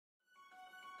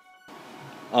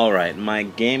Alright, my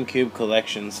GameCube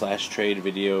collection slash trade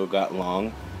video got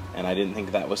long, and I didn't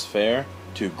think that was fair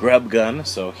to Grubgun,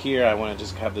 so here I want to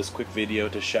just have this quick video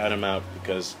to shout him out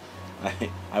because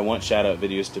I want shout out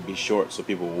videos to be short so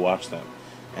people will watch them.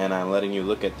 And I'm letting you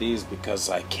look at these because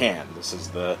I can. This is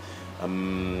the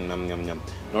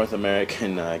North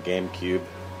American GameCube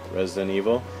Resident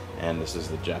Evil, and this is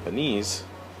the Japanese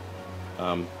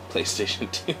PlayStation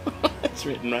 2. It's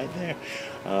written right there.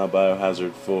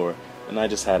 Biohazard 4. And I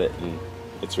just had it, and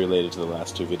it's related to the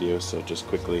last two videos, so just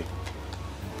quickly,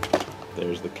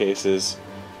 there's the cases.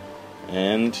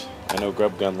 And I know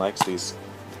Grubgun likes these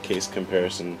case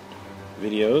comparison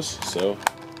videos, so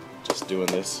just doing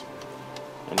this.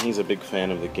 And he's a big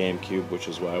fan of the GameCube, which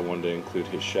is why I wanted to include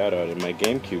his shout out in my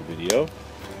GameCube video.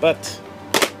 But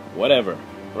whatever.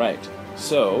 Right.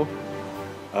 So,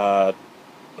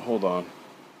 hold on.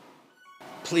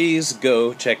 Please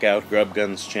go check out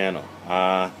Grubgun's channel.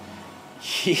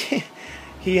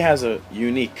 He has a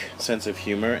unique sense of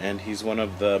humor, and he's one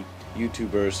of the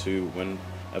YouTubers who, when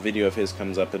a video of his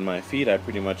comes up in my feed, I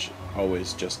pretty much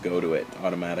always just go to it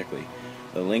automatically.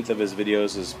 The length of his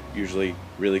videos is usually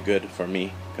really good for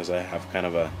me, because I have kind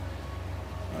of a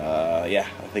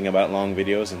thing about long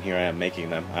videos, and here I am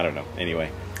making them. I don't know. Anyway,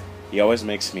 he always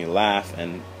makes me laugh,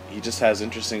 and he just has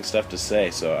interesting stuff to say,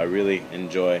 so I really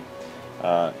enjoy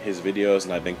his videos,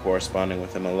 and I've been corresponding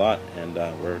with him a lot, and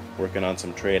we're working on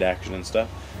some trade action and stuff.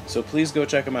 So please go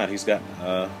check him out. He's got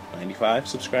 95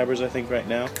 subscribers, I think, right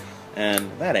now, and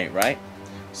that ain't right.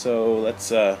 So let's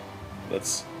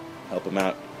help him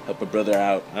out, help a brother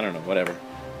out. I don't know, whatever.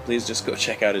 Please just go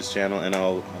check out his channel, and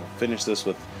I'll finish this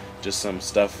with just some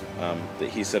stuff that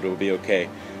he said would be okay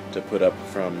to put up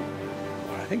from,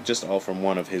 I think, just all from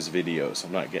one of his videos.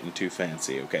 I'm not getting too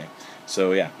fancy, okay?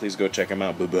 So yeah, please go check him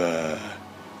out. Bye-bye.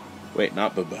 Wait,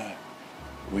 not bye-bye.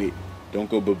 Wait, don't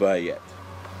go bye-bye yet.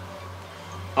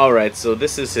 Alright, so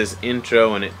this is his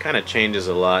intro, and it kind of changes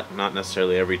a lot. Not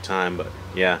necessarily every time, but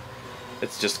yeah,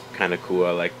 it's just kind of cool.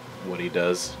 I like what he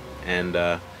does.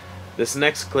 And this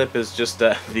next clip is just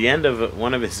the end of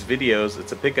one of his videos.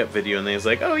 It's a pickup video, and he's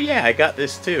like, oh yeah, I got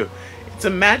this too. It's a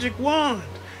magic wand,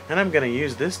 and I'm gonna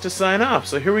use this to sign off,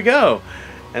 so here we go.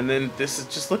 And then this is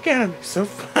just, look at him, he's so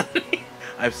funny.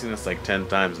 I've seen this like 10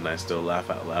 times and I still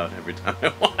laugh out loud every time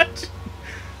I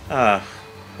watch.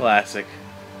 Classic.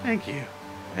 Thank you.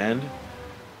 And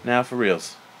now for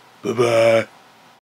reals. Bye-bye.